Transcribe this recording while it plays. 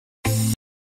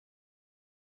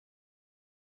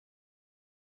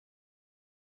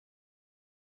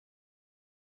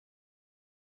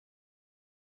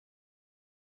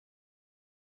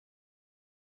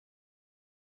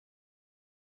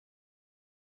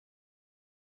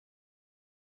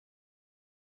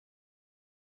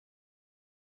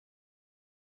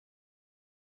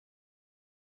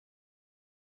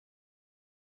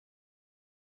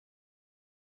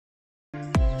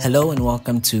Hello and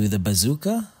welcome to the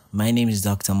Bazooka. My name is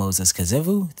Dr. Moses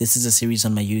Kazevu. This is a series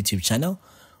on my YouTube channel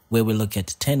where we look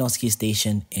at 10 OSCE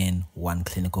stations in one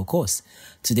clinical course.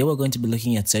 Today we're going to be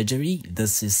looking at surgery.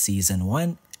 This is season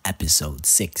 1, episode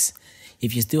 6.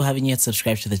 If you still haven't yet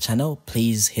subscribed to the channel,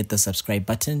 please hit the subscribe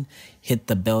button, hit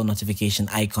the bell notification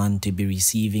icon to be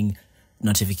receiving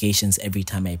notifications every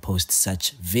time I post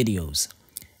such videos.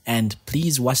 And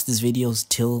please watch these videos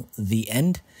till the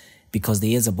end, because there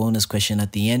is a bonus question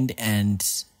at the end,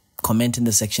 and comment in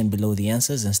the section below the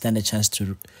answers and stand a chance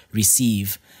to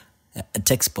receive a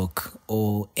textbook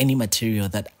or any material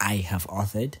that I have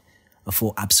authored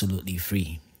for absolutely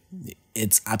free.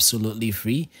 It's absolutely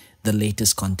free, the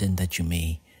latest content that you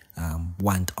may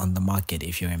want on the market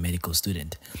if you're a medical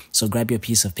student. So grab your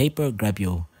piece of paper, grab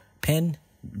your pen,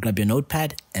 grab your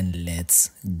notepad, and let's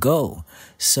go.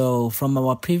 So from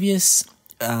our previous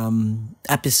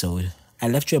episode, I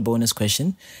left you a bonus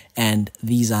question, and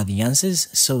these are the answers.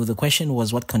 So the question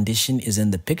was, what condition is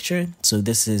in the picture? So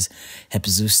this is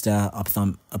herpes zoster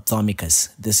ophthalmicus.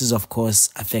 This is, of course,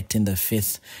 affecting the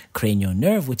 5th cranial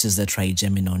nerve, which is the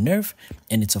trigeminal nerve,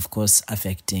 and it's, of course,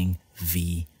 affecting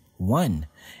V1.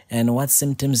 And what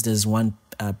symptoms does one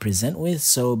present with?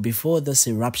 So before this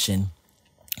eruption,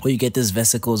 where you get these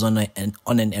vesicles on an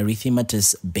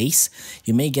erythematous base,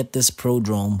 you may get this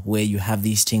prodrome where you have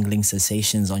these tingling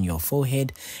sensations on your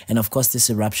forehead. And of course, this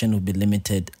eruption will be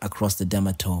limited across the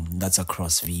dermatome. That's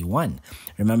across V1.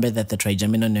 Remember that the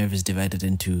trigeminal nerve is divided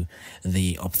into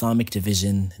the ophthalmic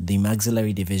division, the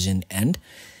maxillary division, and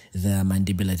the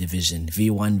mandibular division,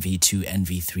 V1, V2, and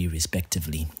V3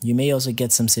 respectively. You may also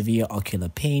get some severe ocular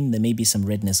pain. There may be some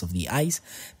redness of the eyes.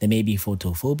 There may be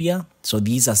photophobia. So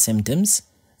these are symptoms.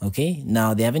 Okay,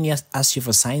 now they haven't yet asked you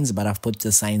for signs, but I've put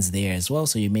the signs there as well.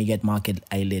 So you may get marked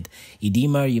eyelid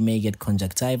edema, you may get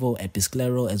conjunctival,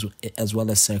 episcleral, as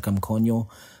well as circumcorneal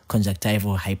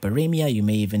conjunctival hyperemia. You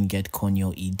may even get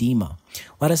corneal edema.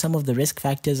 What are some of the risk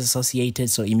factors associated?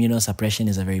 So immunosuppression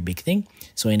is a very big thing.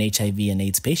 So in HIV and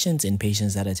AIDS patients, in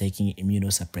patients that are taking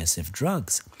immunosuppressive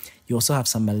drugs. You also have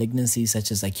some malignancies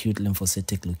such as acute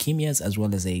lymphocytic leukemias as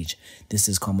well as age. This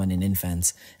is common in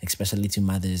infants, especially to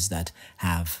mothers that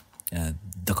have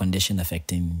the condition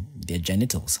affecting their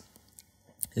genitals.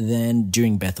 Then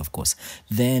during birth, of course.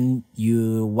 Then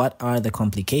what are the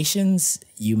complications?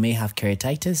 You may have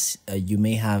keratitis, you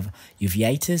may have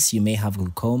uveitis, you may have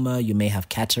glaucoma, you may have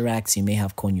cataracts, you may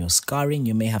have corneal scarring,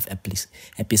 you may have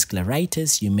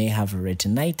episcleritis, you may have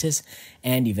retinitis,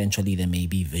 and eventually there may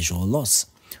be visual loss.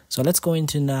 So let's go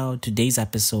into now today's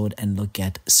episode and look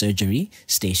at surgery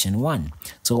station 1.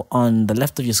 So on the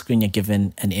left of your screen, you're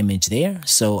given an image there.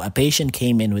 So a patient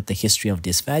came in with a history of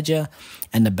dysphagia,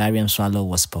 and the barium swallow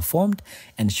was performed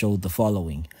and showed the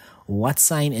following. What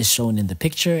sign is shown in the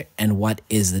picture and what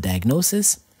is the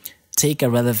diagnosis? Take a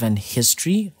relevant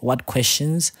history. What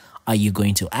questions are you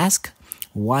going to ask?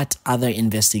 What other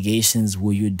investigations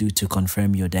will you do to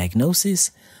confirm your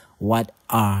diagnosis? What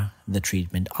are the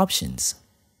treatment options?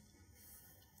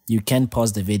 You can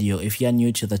pause the video. If you're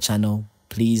new to the channel,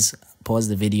 please pause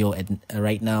the video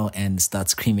right now and start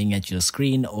screaming at your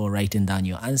screen or writing down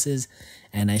your answers,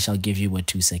 and I shall give you a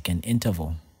 2-second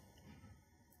interval.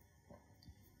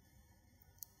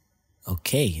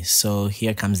 Okay, so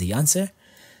here comes the answer.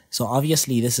 So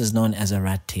obviously this is known as a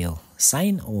rat tail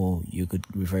sign, or you could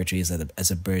refer to it as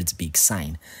a bird's beak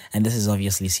sign. And this is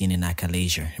obviously seen in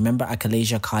achalasia. Remember,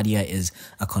 achalasia cardia is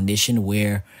a condition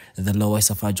where the lower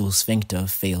esophageal sphincter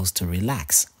fails to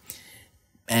relax.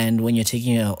 And when you're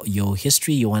taking your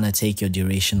history, you want to take your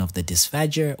duration of the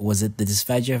dysphagia. Was it the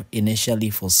dysphagia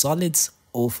initially for solids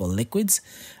or for liquids?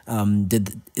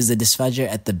 Is the dysphagia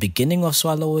at the beginning of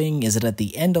swallowing? Is it at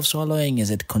the end of swallowing? Is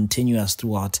it continuous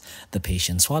throughout the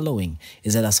patient swallowing?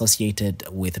 Is it associated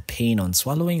with pain on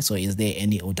swallowing? So is there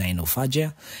any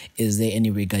odynophagia? Is there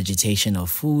any regurgitation of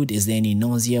food? Is there any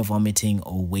nausea, vomiting,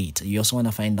 or weight? You also want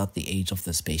to find out the age of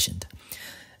this patient,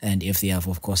 and if they have,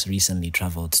 of course, recently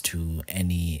traveled to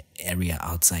any area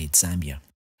outside Zambia.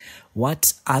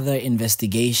 What other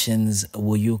investigations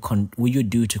will you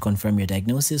do to confirm your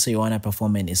diagnosis? So you want to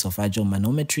perform an esophageal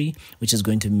manometry, which is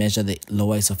going to measure the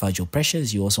lower esophageal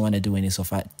pressures. You also want to do an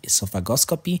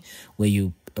esophagoscopy, where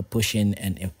you push in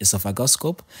an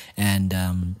esophagoscope and,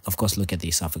 of course, look at the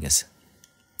esophagus.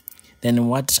 Then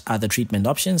what are the treatment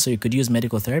options? So you could use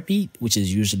medical therapy, which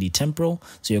is usually temporal.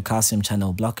 So your calcium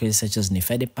channel blockers such as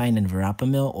nifedipine and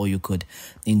verapamil, or you could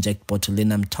inject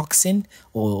botulinum toxin,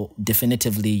 or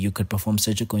definitively you could perform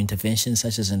surgical interventions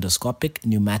such as endoscopic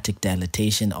pneumatic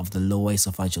dilatation of the lower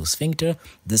esophageal sphincter.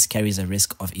 This carries a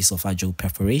risk of esophageal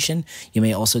perforation. You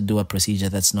may also do a procedure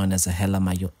that's known as a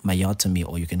helamyotomy,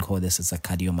 or you can call this as a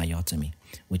cardiomyotomy,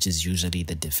 which is usually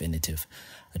the definitive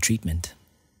treatment.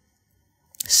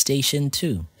 Station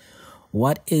 2.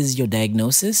 What is your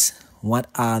diagnosis? What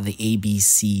are the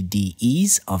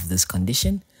ABCDEs of this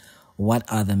condition? What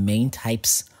are the main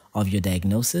types of your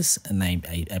diagnosis? And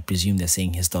I presume they're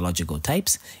saying histological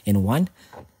types. In 1,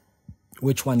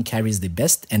 which one carries the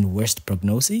best and worst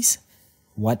prognosis?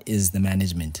 What is the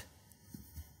management?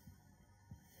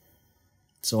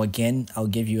 So again, I'll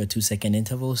give you a 2-second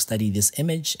interval, study this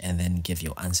image, and then give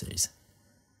your answers.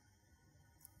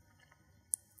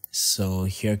 So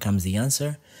here comes the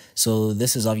answer. So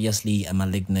this is obviously a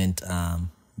malignant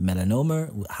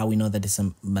melanoma. How we know that it's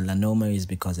a melanoma is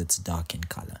because it's dark in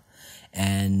color,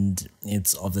 and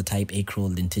it's of the type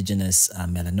acral lentiginous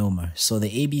melanoma. So the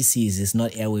ABCs is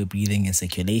not airway, breathing, and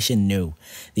circulation. No,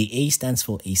 the A stands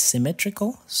for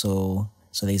asymmetrical. So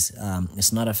there's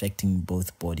it's not affecting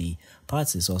both body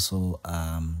parts. It's also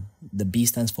the B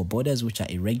stands for borders, which are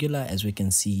irregular. As we can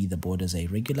see, the borders are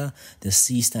irregular. The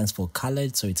C stands for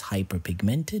colored, so it's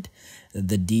hyperpigmented.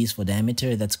 The D is for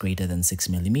diameter, that's greater than 6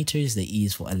 millimeters. The E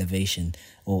is for elevation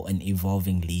or an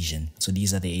evolving lesion. So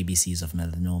these are the ABCs of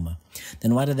melanoma.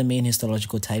 Then what are the main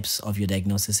histological types of your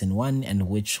diagnosis in 1, and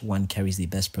which one carries the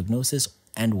best prognosis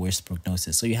and worst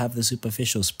prognosis? So you have the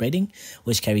superficial spreading,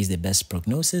 which carries the best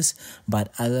prognosis,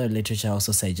 but other literature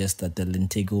also suggests that the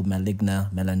lentigo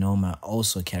maligna melanoma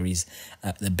also carries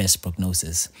the best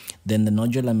prognosis. Then the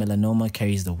nodular melanoma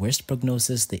carries the worst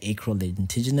prognosis. The acral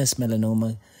lentiginous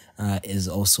melanoma is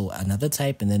also another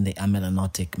type, and then the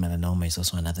amelanotic melanoma is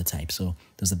also another type. So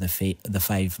those are the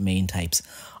 5 main types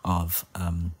of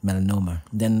melanoma.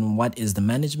 Then what is the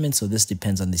management? So this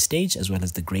depends on the stage as well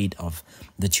as the grade of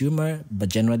the tumor, but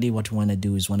generally what we want to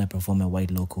do is want to perform a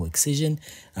wide local excision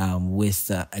with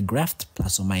a graft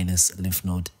plus or minus lymph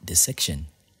node dissection.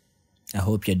 I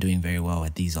hope you're doing very well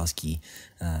at these OSCE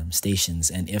stations,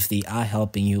 and if they are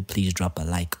helping you, please drop a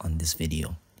like on this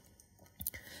video.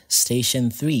 Station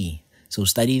 3. So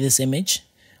study this image.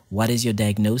 What is your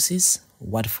diagnosis?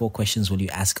 What 4 questions will you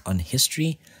ask on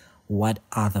history? What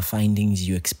are the findings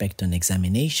you expect on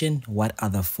examination? What are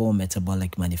the 4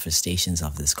 metabolic manifestations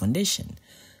of this condition?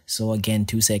 So again,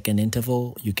 2-second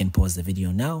interval. You can pause the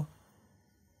video now.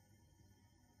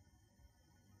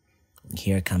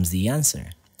 Here comes the answer.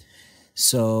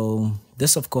 So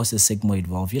this, of course, is sigmoid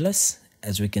volvulus.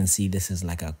 As we can see, this is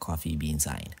like a coffee bean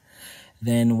sign.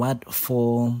 Then what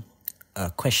 4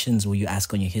 questions will you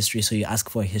ask on your history? So you ask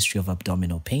for a history of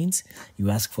abdominal pains. You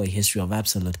ask for a history of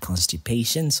absolute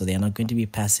constipation. So they are not going to be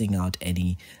passing out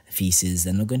any feces.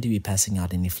 They're not going to be passing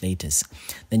out any flatus.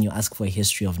 Then you ask for a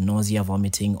history of nausea,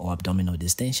 vomiting, or abdominal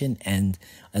distension, and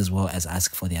as well as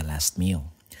ask for their last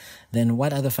meal. Then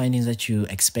what are the findings that you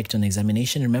expect on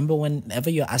examination? Remember, whenever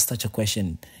you're asked such a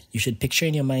question, you should picture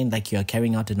in your mind like you're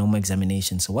carrying out a normal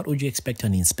examination. So what would you expect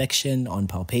on inspection, on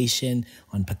palpation,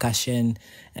 on percussion,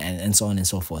 and so on and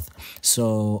so forth?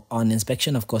 So on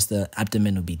inspection, of course, the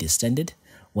abdomen will be distended.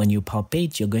 When you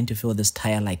palpate, you're going to feel this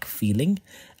tire-like feeling.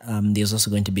 There's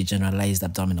also going to be generalized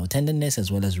abdominal tenderness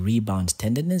as well as rebound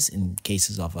tenderness in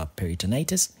cases of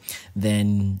peritonitis.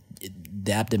 Then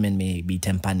the abdomen may be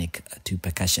tympanic to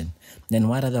percussion. Then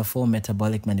what are the 4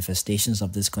 metabolic manifestations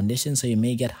of this condition? So you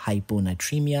may get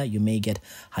hyponatremia, you may get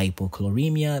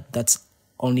hypochloremia. That's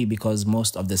only because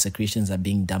most of the secretions are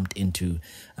being dumped into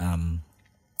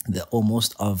the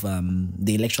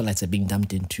electrolytes are being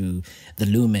dumped into the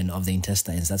lumen of the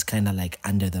intestines. That's kind of like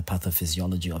under the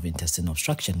pathophysiology of intestinal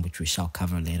obstruction, which we shall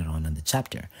cover later on in the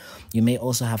chapter. You may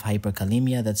also have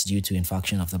hyperkalemia. That's due to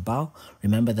infarction of the bowel.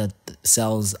 Remember that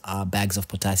cells are bags of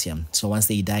potassium. So once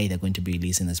they die, they're going to be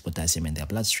releasing this potassium in their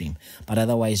bloodstream. But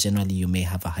otherwise, generally, you may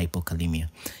have a hypokalemia.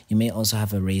 You may also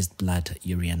have a raised blood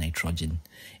urea nitrogen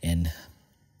in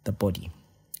the body.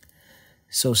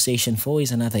 So station 4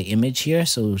 is another image here.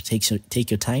 So take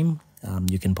your time.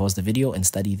 You can pause the video and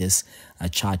study this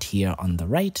chart here on the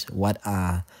right. What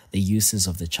are the uses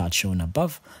of the chart shown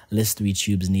above? List 3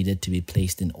 tubes needed to be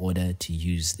placed in order to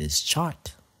use this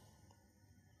chart.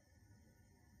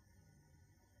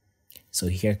 So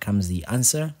here comes the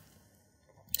answer.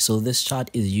 So this chart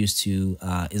is used to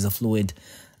is a fluid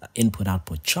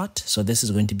input-output chart. So this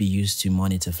is going to be used to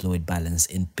monitor fluid balance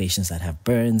in patients that have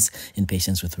burns, in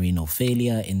patients with renal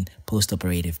failure, in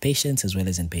post-operative patients, as well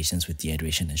as in patients with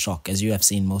dehydration and shock. As you have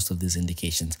seen, most of these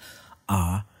indications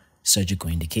are surgical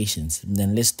indications.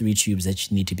 Then list 3 tubes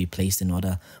that need to be placed in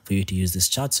order for you to use this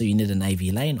chart. So you need an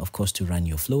IV line, of course, to run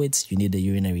your fluids. You need a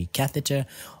urinary catheter,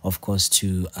 of course,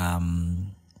 to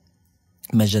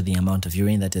measure the amount of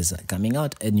urine that is coming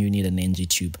out, and you need an NG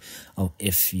tube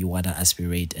if you want to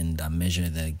aspirate and measure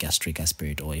the gastric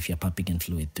aspirate, or if you're pumping in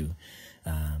fluid through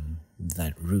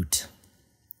that route.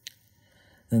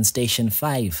 Then station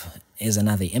 5 is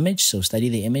another image. So study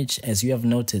the image. As you have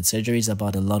noted, surgery is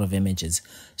about a lot of images.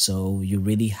 So you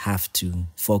really have to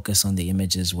focus on the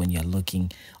images when you're looking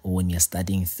or when you're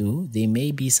studying through. There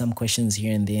may be some questions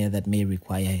here and there that may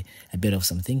require a bit of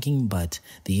some thinking, but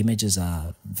the images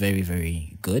are very,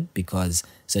 very good because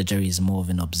surgery is more of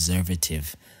an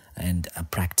observative and a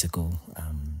practical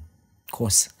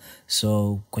course.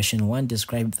 So question 1,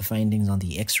 describe the findings on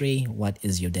the x-ray. What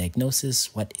is your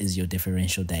diagnosis? What is your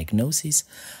differential diagnosis?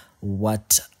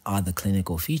 What are the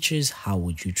clinical features? How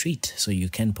would you treat? So you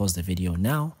can pause the video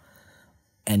now,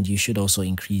 and you should also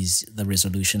increase the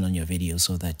resolution on your video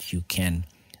so that you can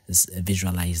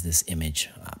visualize this image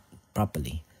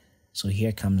properly. So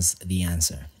here comes the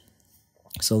answer.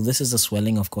 So this is a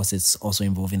swelling. Of course, it's also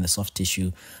involving the soft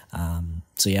tissue.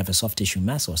 So you have a soft tissue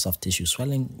mass or soft tissue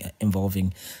swelling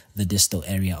involving the distal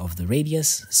area of the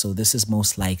radius. So this is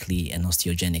most likely an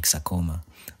osteogenic sarcoma.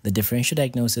 The differential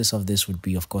diagnosis of this would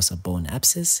be, of course, a bone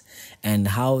abscess. And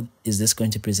how is this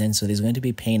going to present? So there's going to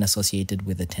be pain associated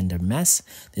with a tender mass.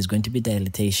 There's going to be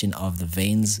dilatation of the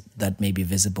veins that may be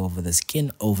visible over the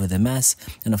skin, over the mass,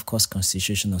 and of course,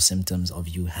 constitutional symptoms of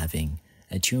you having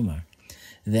a tumor.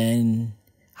 Then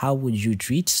how would you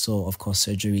treat? So, of course,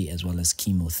 surgery as well as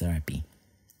chemotherapy.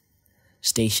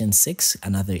 Station 6,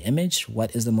 another image.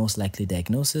 What is the most likely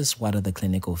diagnosis? What are the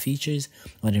clinical features?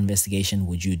 What investigation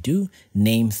would you do?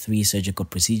 Name 3 surgical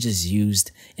procedures used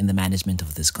in the management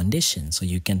of this condition. So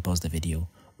you can pause the video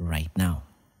right now.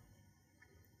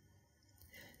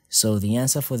 So the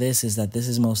answer for this is that this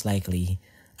is most likely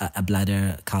a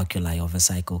bladder calculi or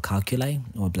vesicle calculi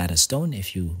or bladder stone,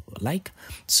 if you like.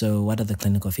 So what are the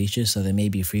clinical features? So there may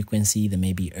be frequency, there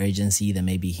may be urgency, there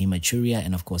may be hematuria,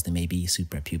 and of course there may be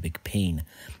suprapubic pain.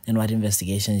 And what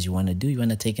investigations you want to do? You want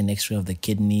to take an x-ray of the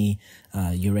kidney,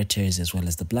 ureters, as well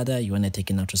as the bladder. You want to take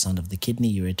an ultrasound of the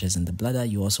kidney, ureters, and the bladder.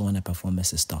 You also want to perform a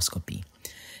cystoscopy.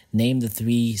 Name the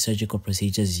 3 surgical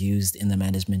procedures used in the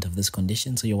management of this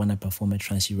condition. So you want to perform a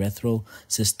transurethral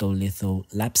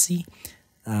cystolithoplasty,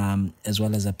 as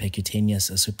well as a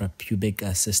percutaneous suprapubic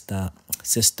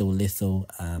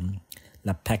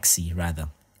cystolithoplasty, rather.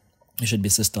 It should be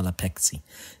cystolithoplasty.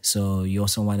 So you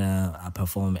also want to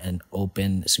perform an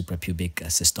open suprapubic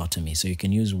cystotomy. So you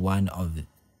can use one of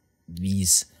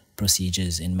these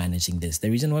procedures in managing this.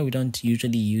 The reason why we don't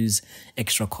usually use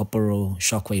extracorporeal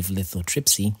shockwave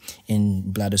lithotripsy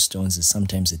in bladder stones is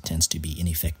sometimes it tends to be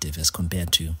ineffective as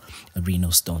compared to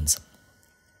renal stones.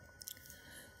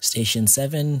 Station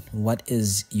 7, what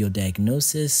is your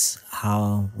diagnosis?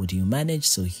 How would you manage?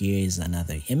 So here is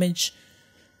another image.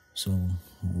 So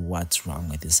what's wrong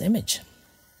with this image?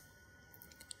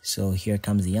 So here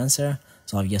comes the answer.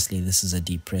 So obviously this is a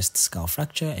depressed skull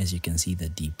fracture, as you can see the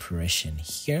depression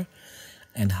here.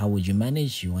 And how would you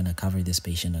manage? You want to cover this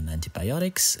patient on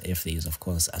antibiotics if there is, of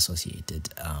course, associated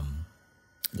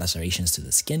lacerations to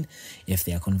the skin. If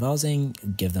they are convulsing,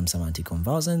 give them some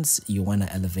anticonvulsants. You want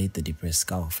to elevate the depressed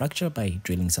skull fracture by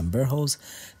drilling some burr holes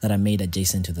that are made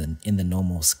adjacent to the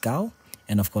normal skull.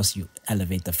 And of course, you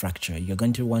elevate the fracture. You're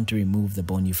going to want to remove the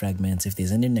bony fragments. If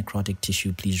there's any necrotic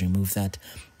tissue, please remove that.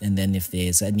 And then if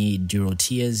there's any dural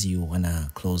tears, you want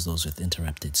to close those with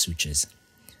interrupted sutures.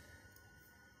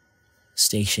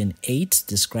 Station 8,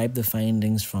 describe the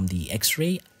findings from the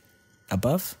x-ray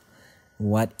above.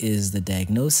 What is the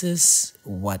diagnosis?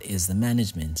 What is the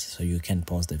management? So you can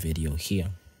pause the video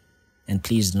here. And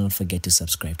please don't forget to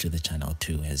subscribe to the channel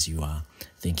too as you are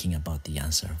thinking about the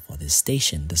answer for this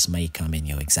station. This may come in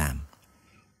your exam.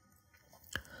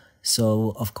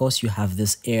 So, of course, you have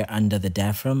this air under the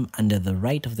diaphragm. Under the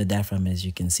right of the diaphragm, as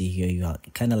you can see here, you are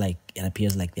kind of like, it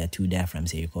appears like there are 2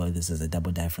 diaphragms here. You call this as a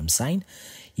double diaphragm sign.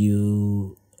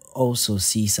 You also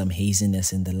see some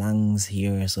haziness in the lungs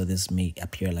here. So this may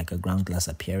appear like a ground glass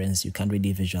appearance. You can't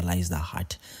really visualize the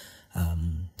heart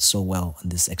so well on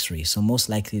this x-ray. So most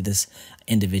likely this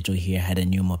individual here had a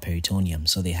pneumoperitoneum.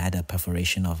 So they had a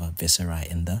perforation of a viscera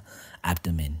in the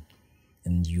abdomen.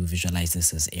 And you visualize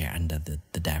this as air under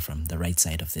the diaphragm, the right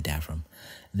side of the diaphragm.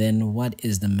 Then what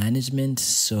is the management?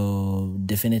 So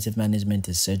definitive management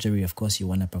is surgery. Of course, you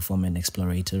want to perform an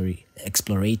explorative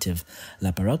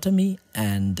laparotomy,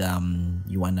 and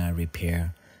you want to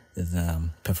repair the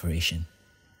perforation.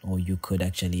 Or you could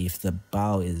actually, if the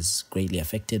bowel is greatly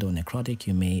affected or necrotic,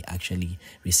 you may actually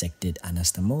resect it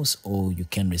anastomose, or you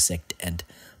can resect and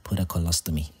put a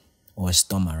colostomy, or a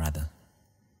stoma rather.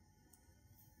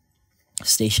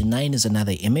 Station 9 is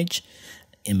another image.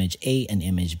 Image A and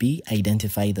image B.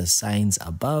 Identify the signs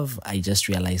above. I just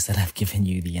realized that I've given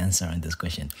you the answer on this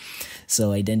question.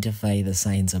 So identify the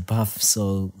signs above.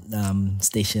 So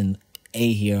station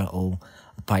A here, or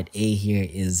part A here,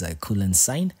 is a Cullen's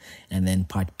sign, and then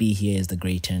part B here is the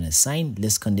Gray Turner sign.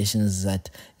 List conditions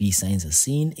that these signs are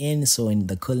seen in. So in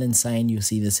the Cullen's sign, you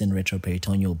see this in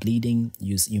retroperitoneal bleeding.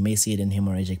 You may see it in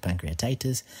hemorrhagic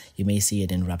pancreatitis. You may see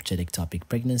it in ruptured ectopic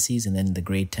pregnancies, and then the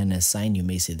Gray Turner sign, you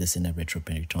may see this in a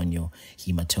retroperitoneal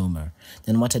hematoma.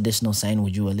 Then what additional sign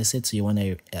would you elicit? So you want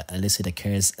to elicit a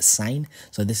Kerr's sign.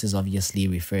 So this is obviously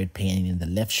referred pain in the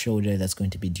left shoulder. That's going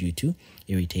to be due to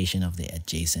irritation of the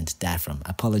adjacent diaphragm.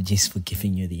 Apologies for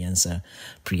giving you the answer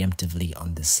preemptively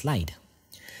on this slide.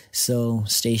 So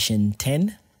station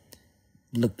 10,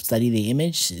 study the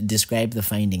image, describe the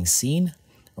findings seen.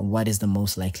 What is the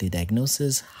most likely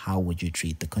diagnosis? How would you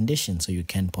treat the condition? So you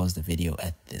can pause the video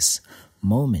at this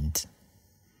moment.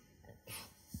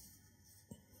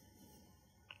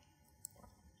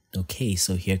 Okay,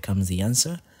 so here comes the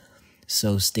answer.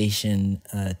 So station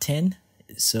 10,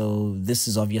 so this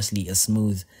is obviously a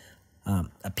smooth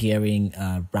appearing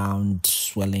round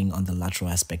swelling on the lateral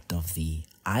aspect of the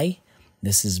eye.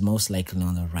 This is most likely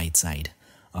on the right side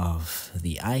of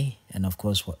the eye, and of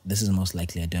course this is most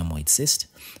likely a dermoid cyst.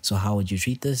 So how would you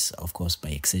treat this? Of course, by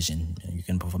excision. You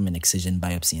can perform an excision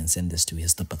biopsy and send this to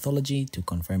histopathology to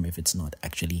confirm if it's not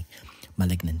actually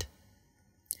malignant.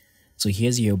 So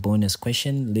here's your bonus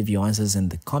question. Leave your answers in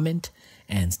the comment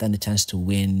and stand a chance to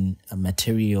win a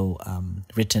material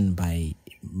written by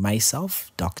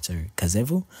myself, Dr.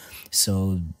 Kazevu.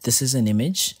 So this is an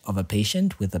image of a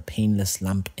patient with a painless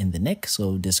lump in the neck.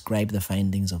 So describe the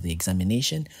findings of the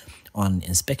examination on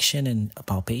inspection and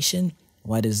palpation.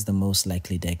 What is the most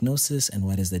likely diagnosis and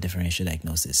what is the differential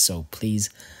diagnosis? So please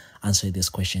answer this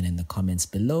question in the comments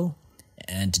below.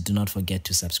 And do not forget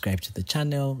to subscribe to the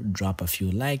channel, drop a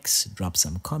few likes, drop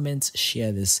some comments,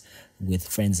 share this with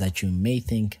friends that you may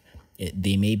think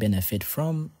they may benefit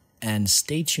from, and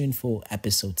stay tuned for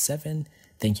episode 7.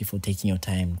 Thank you for taking your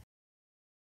time